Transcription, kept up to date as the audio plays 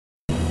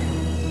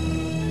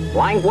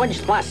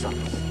Language lessons.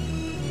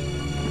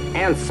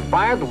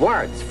 Inspired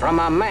words from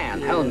a man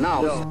who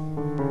knows.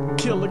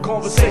 Kill the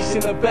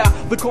conversation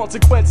about the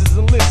consequences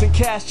and listen.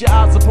 Cast your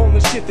eyes upon the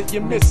shit that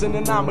you're missing,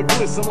 and I'ma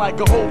glisten like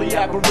a holy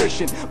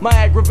apparition. My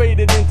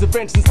aggravated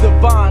intervention's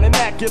divine,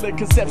 immaculate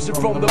conception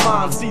from the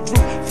mind. See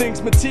through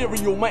things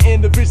material, my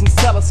inner vision's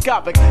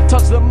telescopic.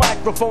 Touch the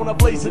microphone, I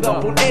blaze it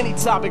up on any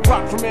topic.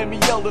 Rock from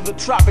MEL to the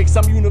tropics,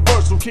 I'm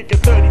universal. Kick a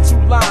 32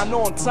 line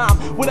on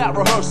time without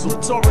rehearsal.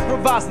 Rhetoric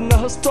revising the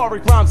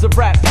historic rhymes of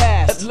rap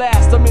past. At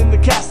last I'm in the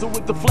castle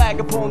with the flag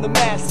upon the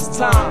mast. It's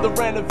time to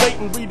renovate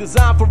and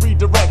redesign for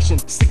redirection.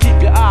 So keep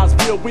your eyes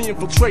peeled, we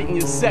infiltrating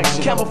your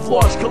section.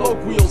 Camouflage,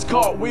 colloquials,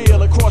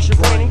 cartwheel across your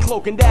brain and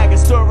cloak and dagger,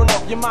 stirring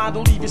up your mind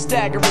to leave you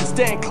staggering.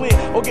 Stand clear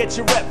or get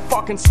your rep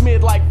fucking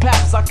smeared like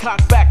paps. I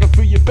cock back and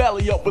fill your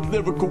belly up with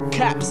lyrical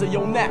caps. Say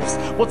yo naps,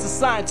 what's the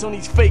science on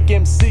these fake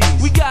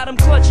MCs? We got them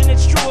clutching at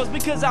straws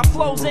because our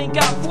flows ain't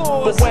got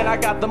flaws. But when I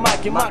got the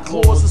mic in my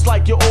claws, it's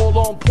like you're all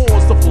on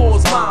pause. The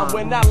floor's mine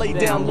when I lay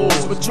down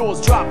laws with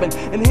jaws dropping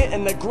and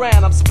hitting the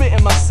ground. I'm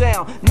spitting my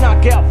sound,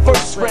 knock out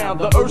first round,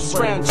 the earth's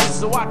round, just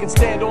so I can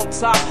stand on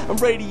top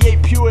and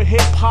radiate pure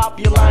hip-hop.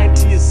 You're lying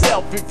to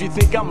yourself if you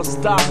think I'ma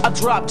stop. I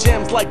drop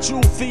gems like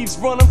jewel thieves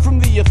running from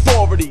the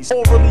authorities.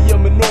 Orally a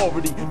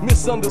minority,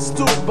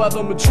 misunderstood by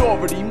the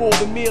majority. More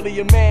than merely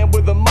a man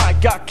with a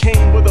mic, I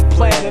came with a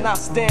plan and I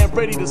stand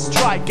ready to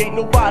strike. Ain't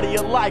nobody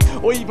alike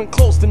or even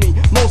close to me.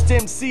 Most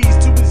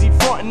MCs too busy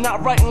fronting,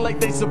 not writing like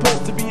they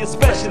supposed to be,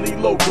 especially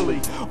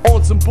locally.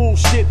 On some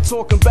bullshit,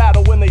 talking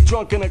battle when they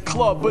drunk in a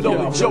club, but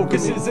only joking.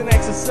 This is an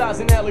exercise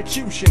in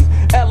elocution,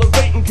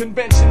 elevating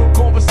conventional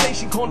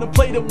conversation,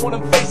 contemplating what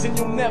I'm facing.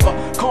 You'll never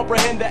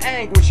comprehend the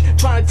anguish,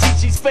 trying to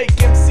teach these fake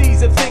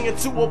MCs a thing or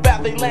two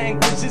about their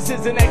language. This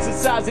is an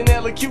exercise in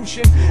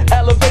elocution,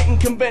 elevating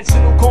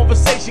conventional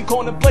conversation,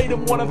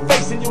 contemplating what I'm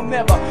facing. You'll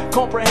never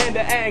comprehend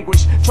the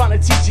anguish, trying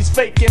to teach these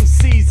fake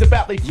MCs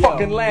about their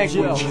fucking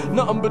language.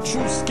 Nothing but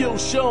true skill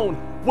shown,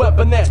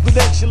 weapon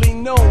exponentially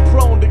known,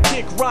 prone to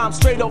kick rhymes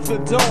straight off the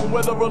dome.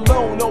 Whether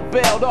alone or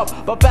bailed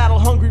up by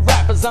battle-hungry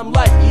rappers, I'm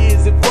light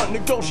years in front,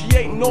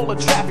 negotiating all the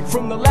traffic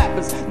from the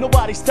lappers.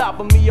 Nobody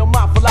stopping me on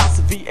my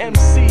philosophy.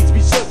 MCs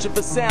be searching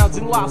for sounds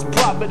in lost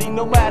property.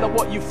 No matter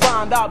what you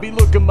find, I'll be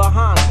looking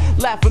behind,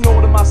 laughing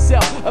all to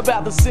myself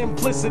about the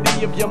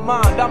simplicity of your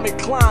mind. I'm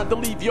inclined to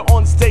leave you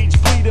on stage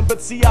bleeding,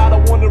 but see, I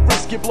don't want to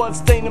risk your blood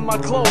staining my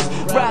clothes.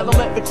 Rather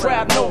let the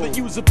crowd know that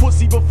you's a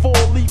pussy before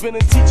leaving,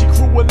 and teach your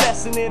crew a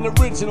lesson in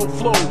original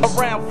flows.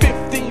 Around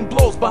 15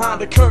 blows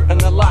behind the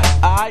curtain of light,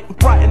 alright?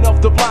 Bright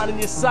enough to blind in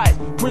your sight.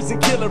 Prison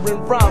killer in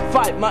rhyme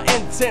fight, my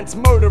intense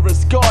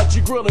murderous guard.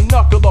 You grill and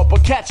knuckle up or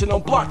catch an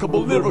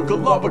unblockable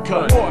lyrical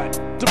uppercut. What?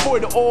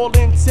 Devoid of all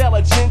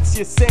intelligence,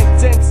 your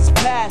sentence is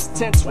past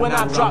tense. When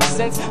I drop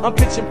sense, I'm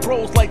pitching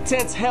pros like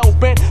tents,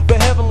 hell-bent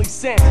but heavenly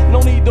sent.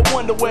 No need to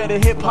wonder where the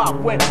hip-hop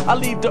went. I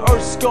leave the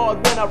earth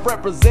scarred when I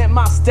represent.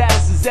 My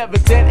status is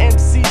evident,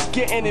 MCs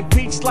getting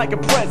impeached like a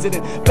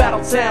president.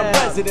 Battletown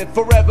resident,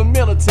 forever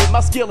militant. My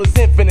skill is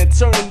infinite,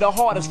 turning the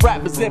hardest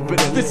rappers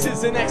impotent. This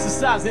is an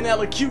exercise in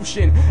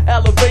elocution,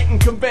 elevating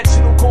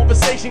conventional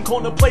conversation,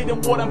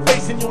 contemplating what I'm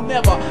facing. You'll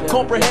never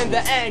comprehend the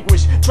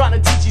anguish, trying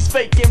to teach these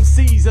fake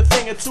MCs a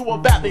thing or two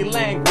about their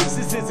language.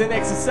 This is an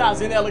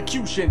exercise in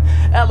elocution,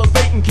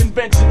 elevating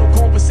conventional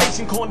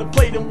conversation,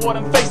 contemplating what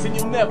I'm facing.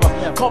 You'll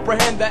never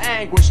comprehend the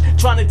anguish,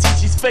 trying to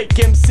teach these fake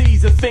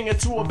MCs a thing or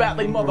two about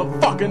their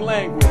motherfucking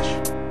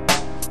language.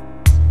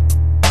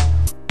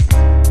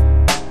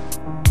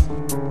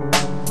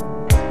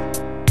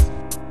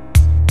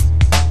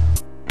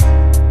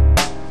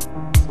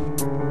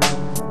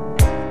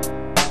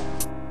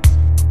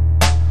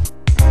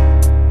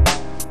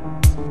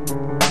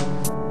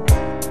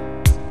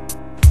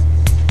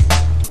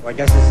 I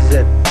guess this is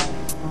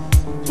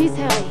it. Please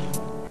hurry.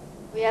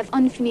 We have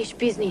unfinished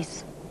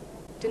business.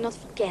 Do not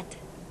forget.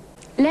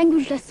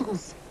 Language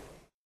lessons.